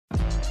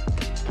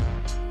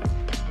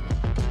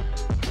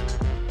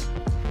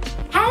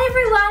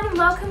everyone and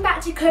welcome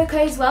back to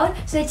Coco's World.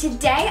 So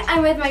today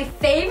I'm with my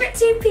favourite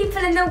two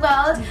people in the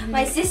world,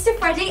 my sister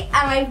Freddie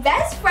and my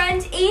best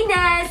friend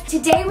Inez.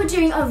 Today we're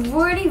doing a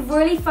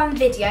really fun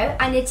video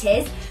and it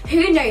is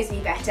who knows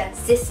me better,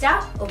 sister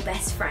or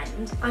best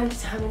friend? I'm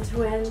determined to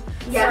win.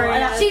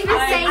 Yeah, she's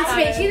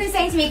been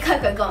saying to me,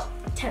 Coco, go on.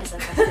 Tell us some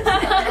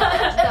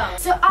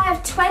questions. So I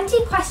have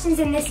 20 questions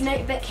in this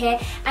notebook here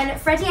and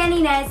Freddie and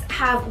Inez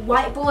have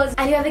whiteboards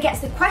and whoever gets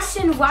the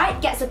question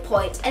right gets a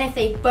point, and if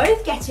they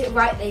both get it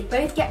right they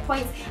both get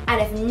points,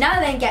 and if none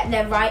of them get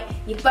them right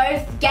you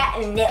both get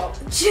a nil.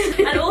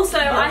 And also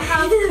I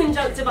have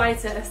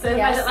conjunctivitis, so if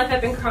I look like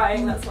I've been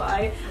crying, that's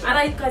why.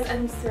 And guys,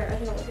 I'm sorry, I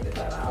don't know what to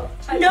go about.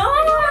 Keep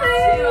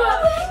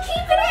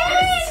it in!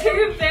 It's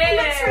too big! It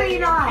looks really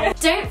nice.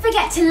 Don't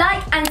forget to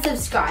like and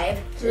subscribe.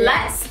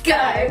 Let's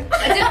go!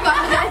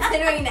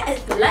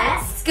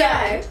 Let's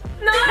go!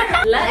 No!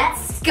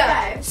 Let's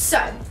go! So,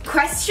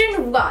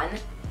 question 1.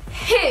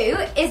 Who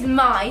is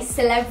my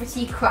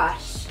celebrity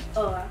crush?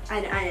 Oh,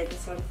 I know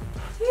this one.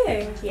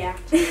 You? Yeah.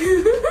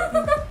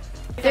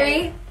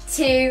 3,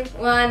 2,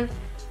 1.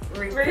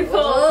 RuPaul.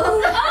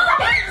 Oh,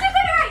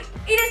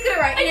 Inez got it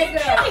right. Inez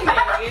got it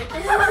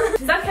right.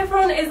 Zac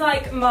Efron is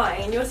like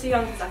mine. You're too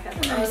young for Zac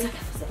Efron.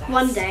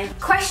 One day.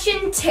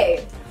 Question 2.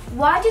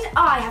 Why did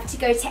I have to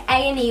go to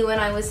A&E when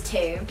I was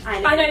 2?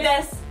 I know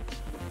this.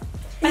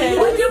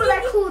 What do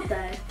they called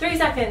though? 3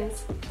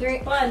 seconds. 3,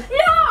 1.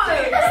 No!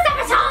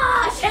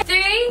 Sabotage!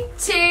 3,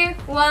 2,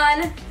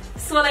 1.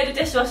 Swallowed a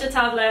dishwasher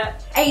tablet.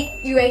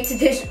 You ate a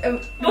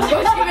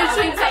washing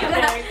machine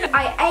tablet.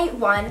 I ate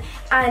one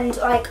and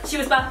like... She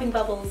was bapping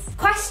bubbles.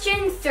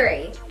 Question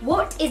 3.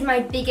 What is my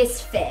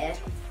biggest fear?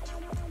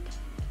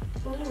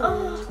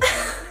 Oh.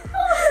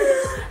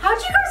 How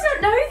do you guys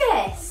not know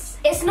this?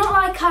 It's not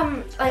like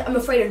I'm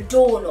afraid of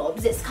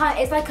doorknobs. It's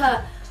like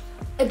a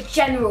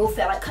general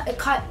fear, like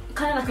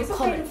kind of like a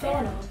common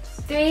fear.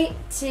 3,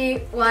 2,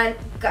 1,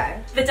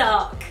 go. The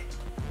dark.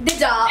 The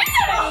dark.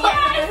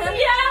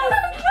 Yes!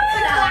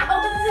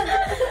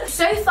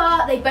 So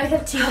far, they both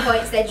have 2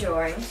 points. They're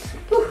drawing.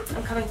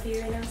 I'm coming for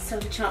you right now. So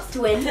the chance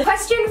to win.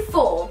 Question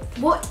 4.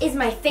 What is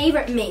my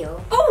favourite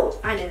meal? Oh!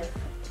 I know.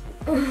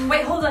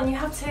 Wait, hold on. You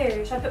have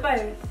 2. Should I put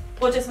both?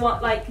 Or just one?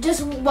 Like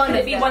just one. Could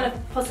of it be them. one of 2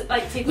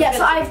 possibilities? Yeah,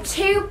 so I have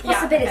 2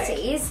 possibilities.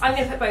 Yeah, okay. I'm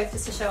gonna put both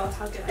just to show off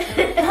how good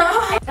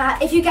I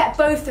am. If you get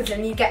both of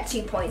them, you get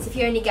 2 points. If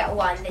you only get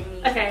one, then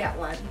you get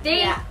 1.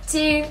 3,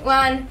 2,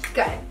 1,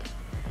 go.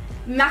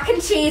 Mac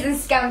and cheese and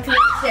scampi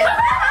chips.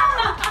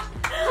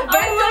 Oh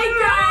my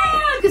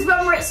god! Because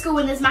when we're at school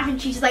and there's mac and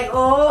cheese, it's like,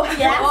 oh,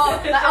 yes.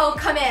 Oh,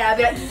 come in. I'll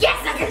be like,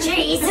 yes, mac and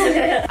cheese.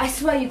 I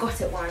swear you got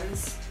it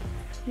once.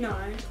 No.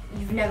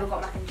 You've never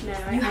got mac and cheese.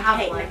 No, you I have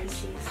hate one. mac and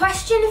cheese.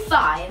 Question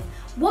 5.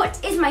 What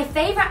is my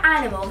favourite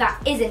animal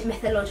that isn't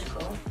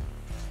mythological?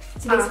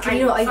 So basically,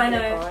 you're not a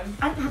unicorn.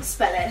 I don't know how to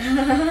spell it.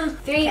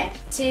 3,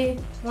 2,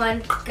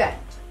 1, go.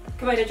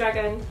 Komodo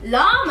dragon.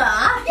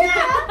 Llama? Yeah.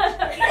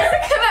 It's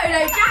a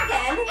Komodo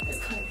dragon. It's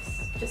close.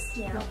 Just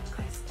not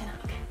close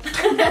enough.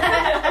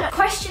 Okay.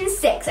 Question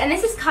 6, and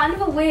this is kind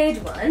of a weird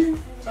one.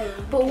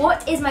 But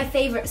what is my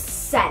favourite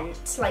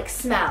scent, like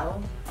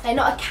smell? Like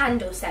not a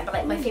candle scent, but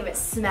like my favourite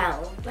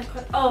smell. Like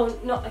oh,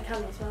 not a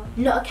candle smell.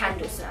 Not a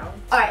candle smell.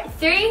 Alright,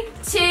 3,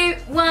 2,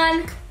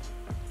 1.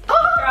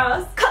 Oh!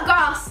 Grass. Cut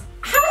grass.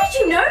 How did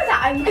you know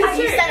that? I Because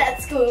you said it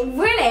at school.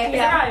 Really? Is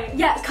that right?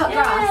 Yeah, cut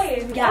grass.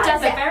 Yay. Yeah.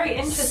 That's a very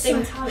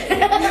interesting talent.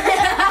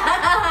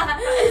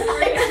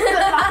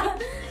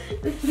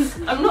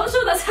 I'm not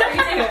sure that's how you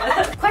do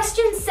it.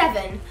 Question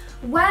 7.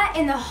 Where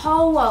in the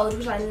whole world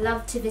would I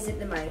love to visit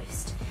the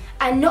most?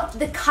 And not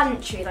the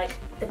country, like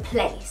the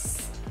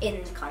place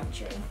in the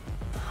country.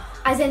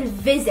 As in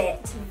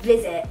visit.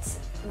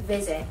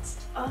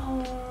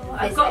 Oh,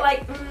 I've got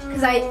like...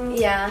 Because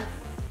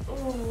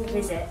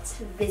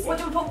visit. What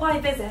do we put? Why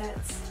visit?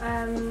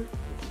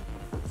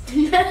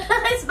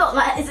 It's not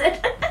that, is it?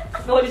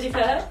 What did you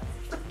put?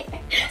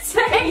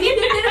 Spain.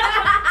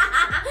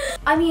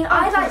 I mean,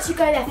 I'd like to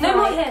go there for No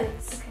more like...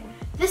 hints. Okay.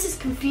 This is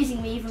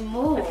confusing me even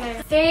more.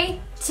 Okay.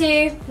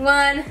 3, 2,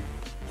 1.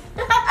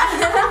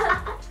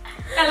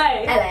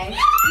 LA. LA.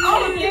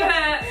 Oh, knew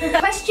it.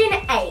 Question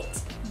 8.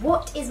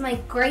 What is my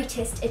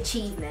greatest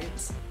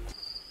achievement?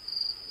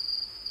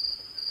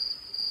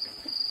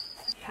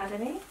 Have you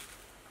had any?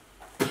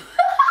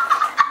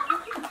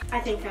 I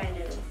think I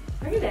know.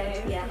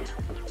 Really? Yeah.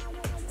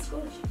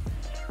 School.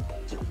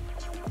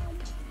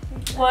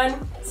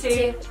 1,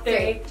 2,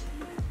 3.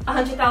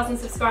 100,000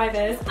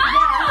 subscribers.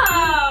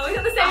 Oh, we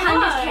got the same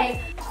 100k.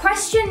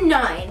 Question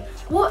 9.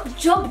 What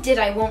job did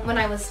I want when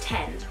I was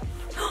 10?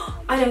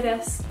 I know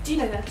this. Do you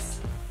know this?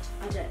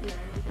 I don't know.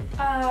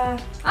 Oh,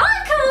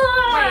 come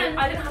on! Wait, I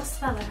don't know how to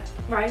spell it,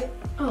 right?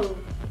 Oh.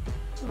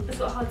 It's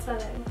got a hard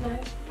spelling, no?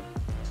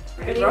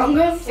 Ready? Wrong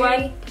one.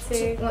 1,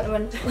 2,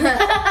 1.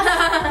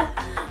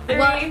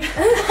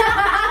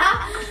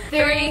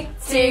 3,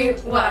 2,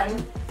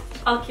 1.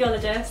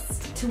 Archaeologist.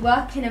 To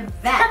work in a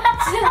vet.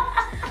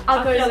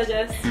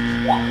 Archaeologist.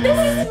 This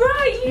is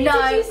right.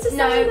 You used to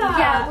say that.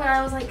 Yeah, when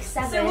I was like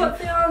 7. So what's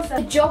the answer?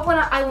 The job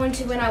I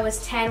wanted when I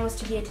was 10 was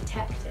to be a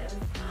detective.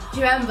 Do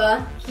you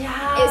remember?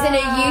 Yeah. It was in a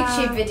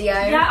YouTube video.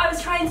 Yeah, I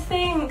was trying to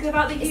think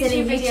about the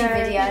YouTube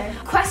video.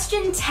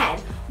 Question 10.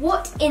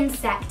 What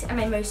insect am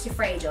I most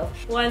afraid of?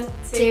 1,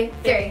 2,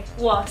 3.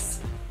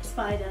 Wasp.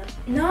 Spider.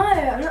 No,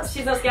 I'm not.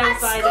 She's not scared of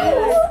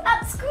spiders.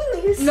 At school,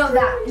 you Not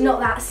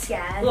that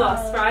scared.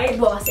 Wasp, right?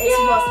 Wasp. It's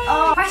wasp.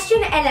 Oh.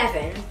 Question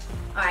 11.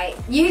 Alright,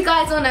 you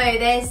guys all know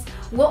this.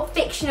 What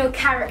fictional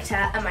character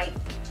am I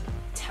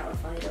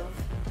terrified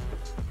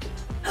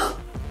of?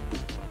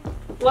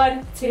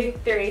 1, 2,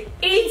 3.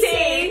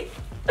 E.T.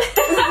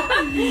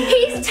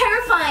 He's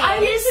terrifying. I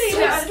literally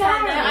don't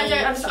scary.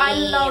 understand it. I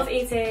love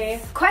E.T.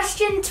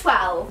 Question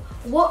 12.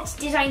 What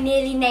did I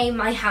nearly name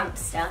my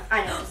hamster?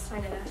 I know this.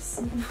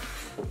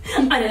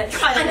 I know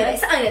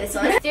this. I know this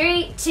one.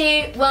 3,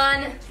 2,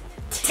 1.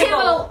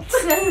 Tybalt.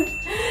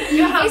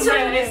 Your hamster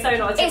is so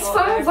not a It's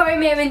Tybalt, from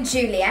Romeo and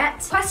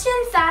Juliet. Question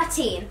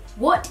 13.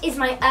 What is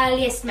my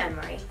earliest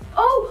memory?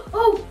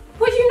 Oh,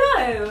 would you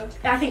know?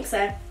 I think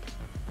so.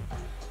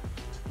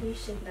 You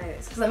should know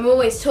this because I'm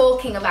always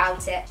talking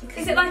about it.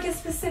 Is it like a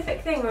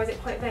specific thing or is it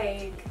quite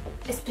vague?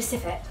 It's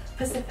specific.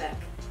 Pacific.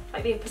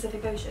 Like the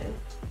Pacific Ocean.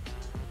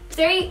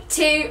 3,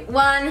 2,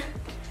 1.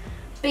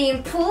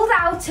 Being pulled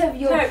out of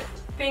your... No,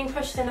 being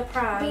pushed in a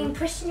pram. Being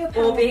pushed in your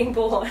Or being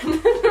born.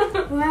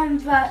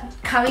 Remember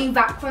coming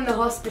back from the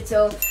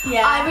hospital.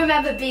 Yeah. I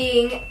remember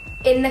being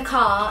in the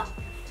car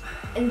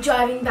and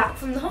driving back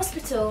from the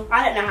hospital.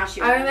 I don't know how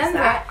she I remembers remember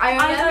that. it. I I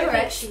remember don't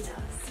think it. she does.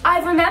 I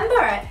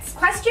remember it.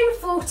 Question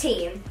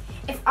 14.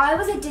 If I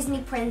was a Disney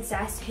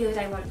princess, who would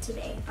I want to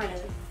be? I know.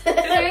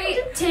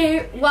 3,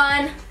 2,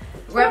 1.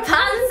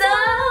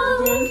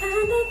 Rapunzel! And at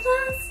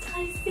last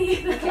I see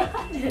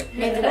the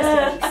Maybe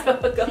that's I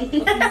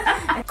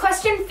forgot.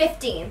 Question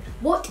 15.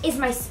 What is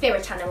my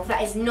spirit animal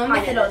that is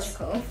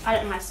non-mythological? I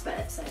don't know how to spell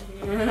it, so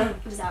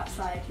it was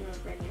outside. You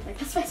remember it? Like,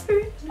 that's my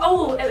spirit.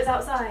 Oh, it was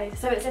outside,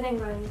 so it's in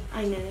England.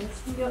 I know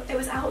this. It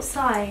was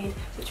outside,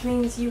 which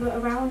means you were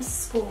around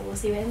school,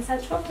 so you were in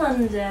central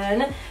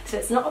London, so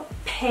it's not a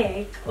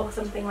pig or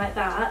something like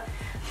that.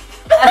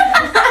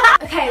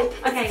 Okay,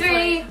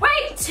 3,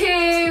 wait,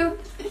 2,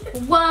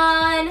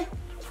 1,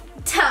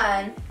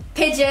 turn.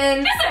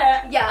 Pigeon. Is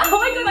it? Yeah. Oh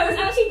my god, I was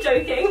actually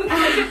joking because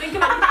I couldn't think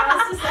of anything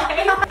else to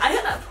say. I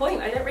hit that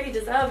point, I don't really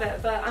deserve it,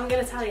 but I'm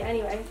going to tell you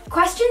anyway.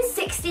 Questions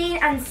 16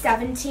 and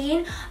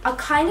 17 are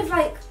kind of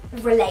like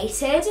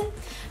related,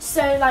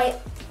 so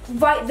like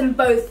write them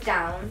both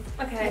down.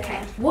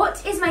 Okay.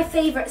 What is my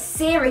favourite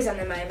series at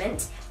the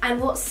moment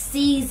and what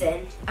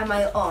season am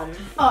I on?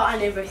 Oh, I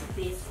know both of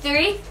these.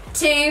 3,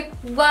 2,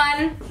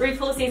 1.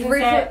 RuPaul season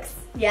RuPaul. 6.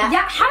 Yeah.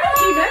 Yeah, how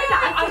did you know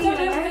that? I don't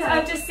know because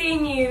I've just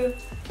seen you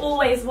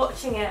always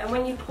watching it, and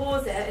when you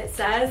pause it, it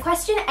says...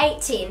 Question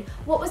 18.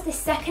 What was the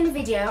second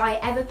video I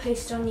ever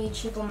posted on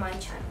YouTube on my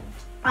channel?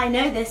 I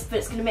know this, but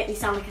it's going to make me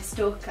sound like a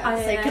stalker.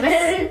 I so know. can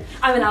I...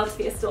 I'm allowed to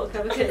be a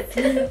stalker because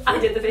I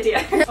did the video.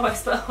 Oh, I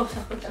spelled. Hold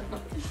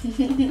on.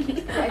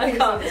 I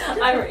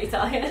can't. I'm really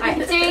tired.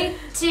 Alright, 3,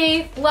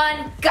 2,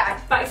 1, go.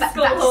 Back to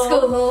school Back to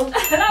school hall.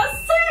 That's so good.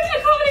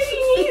 I can't believe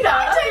you knew that.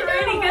 I don't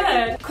That's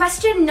know. really good.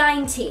 Question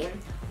 19.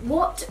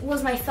 What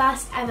was my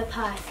first ever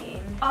perfume?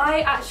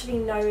 I actually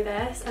know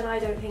this, and I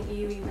don't think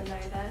you even know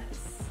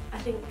this. I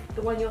think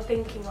the one you're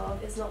thinking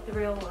of is not the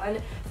real one.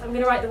 So I'm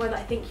going to write the one that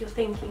I think you're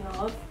thinking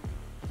of.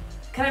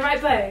 Can I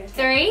write both?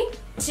 3,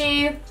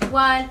 2,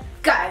 1,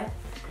 go.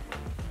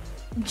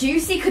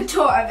 Juicy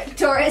Couture,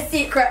 Victoria's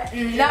Secret.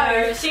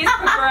 No. She's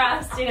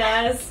progressed, you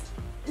guys.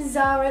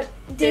 Zara,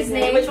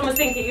 Disney. Which one was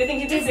thinking? You're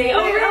thinking Disney.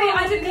 Oh really?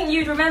 I didn't think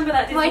you'd remember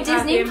that Disney My perfume.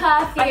 Disney perfume.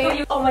 I thought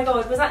you. Oh my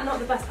god, was that not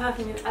the best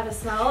perfume you've ever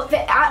smelled?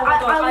 But Oh my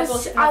God, I bought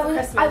was, it I for was,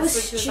 Christmas, I was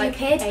which was like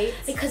stupid 8.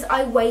 because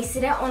I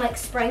wasted it on like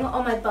spraying it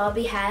on my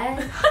Barbie hair.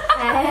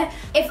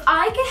 If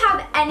I could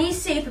have any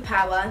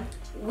superpower,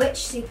 which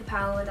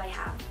superpower would I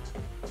have?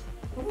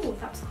 Ooh,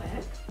 that was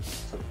quick.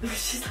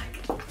 She's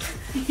like.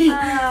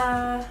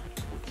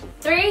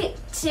 3,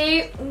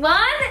 2,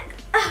 1.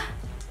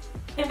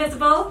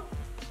 Invisible.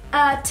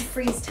 To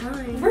freeze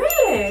time.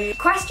 Really?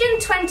 Question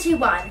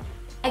 21.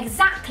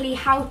 Exactly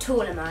how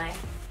tall am I?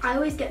 I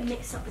always get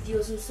mixed up with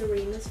yours and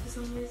Serena's for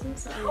some reason.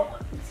 So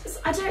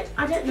I don't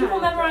know. People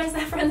memorise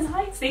their friends'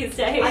 heights these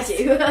days. I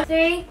do.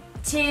 3,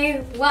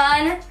 2,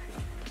 1.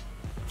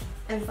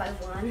 And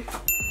 5'1".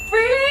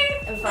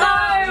 Really? And No, 5'1".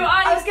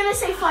 I was gonna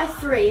say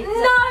 5'3". No,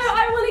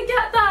 I want to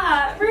get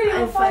that. Really?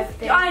 I'm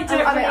 5'3". I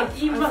don't. I'm-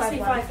 You I'm must be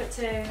 5'1".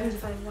 5'2". And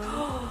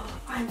 5'1".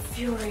 I'm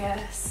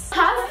furious.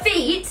 Her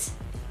feet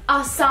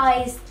are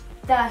size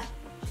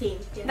 13.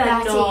 They're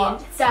 13.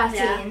 not. 13.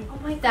 Yeah. Oh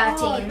my god,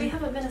 13. we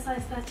haven't been a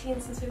size 13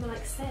 since we were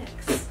like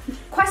 6.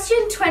 Question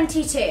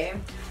 22.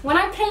 When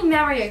I play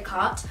Mario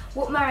Kart,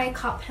 what Mario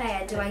Kart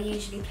player do I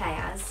usually play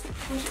as?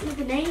 I don't know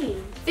the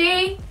name.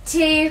 3,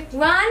 2,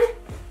 1.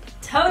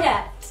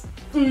 Toadette.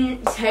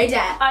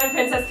 Toadette. I'm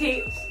Princess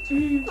Peach.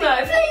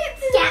 No,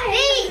 Get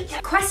me!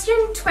 Question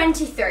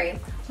 23.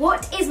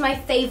 What is my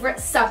favourite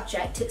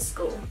subject at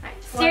school? Right.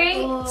 3,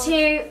 Whiteboard.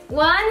 2,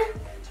 1.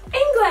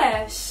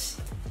 English.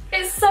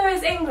 It so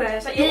is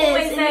English. Like you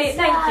always say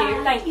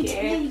thank you.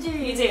 You do.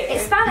 You do.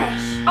 It's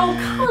Spanish. Oh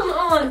come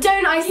on.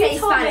 Don't I say You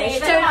told me Spanish?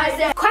 that Don't I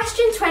say?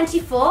 Question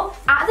 24.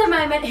 At the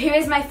moment, who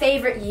is my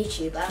favourite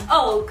YouTuber?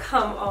 Oh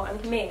come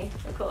on. Me,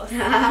 of course.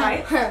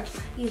 Right?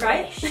 You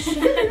Right? wish.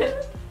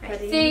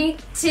 Ready? 3,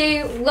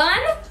 2, 1.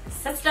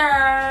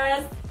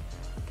 Sisters.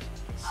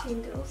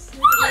 Shingles.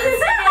 What is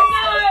that?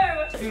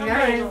 No. No. I'm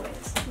very annoyed.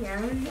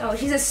 Yeah. Oh,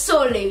 she's a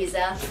sore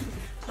loser.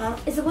 Well,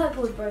 is the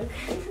whiteboard broken?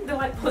 The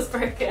whiteboard's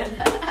broken.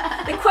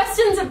 The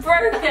questions are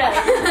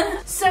broken.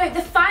 So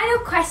the final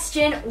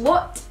question,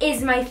 what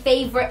is my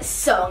favourite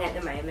song at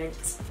the moment?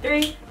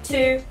 3,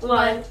 2,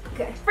 1.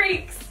 Go.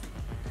 Freaks.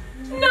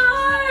 No.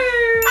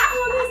 I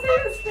want to say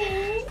it was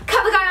Freaks.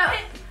 Cover girl.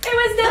 It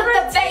was never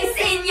Put the bass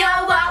in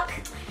your walk.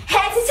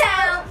 Head to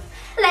toe.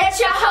 Let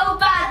your whole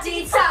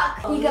body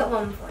talk. You got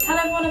 1 point. Tell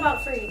everyone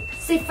about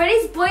Freaks. So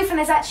Freddie's boyfriend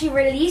has actually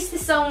released the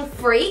song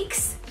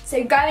Freaks.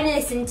 So go and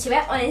listen to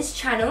it on his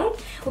channel.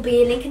 Will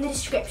be a link in the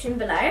description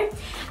below.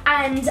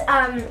 And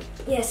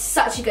yeah,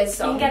 such a good You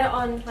song. can get it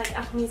on like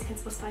Apple Music and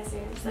Spotify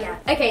soon. So. Yeah.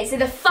 Okay, so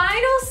the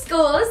final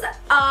scores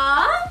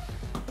are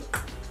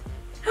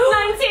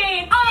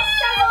 19. Oh,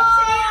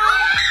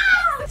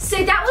 17.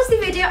 So that was the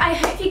video. I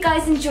hope you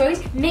guys enjoyed.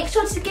 Make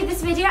sure to give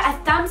this video a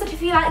thumbs up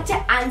if you liked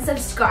it and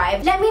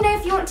subscribe. Let me know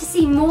if you want to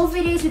see more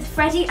videos with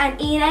Freddie and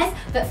Inez.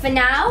 But for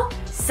now,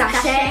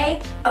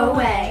 sashay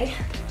away.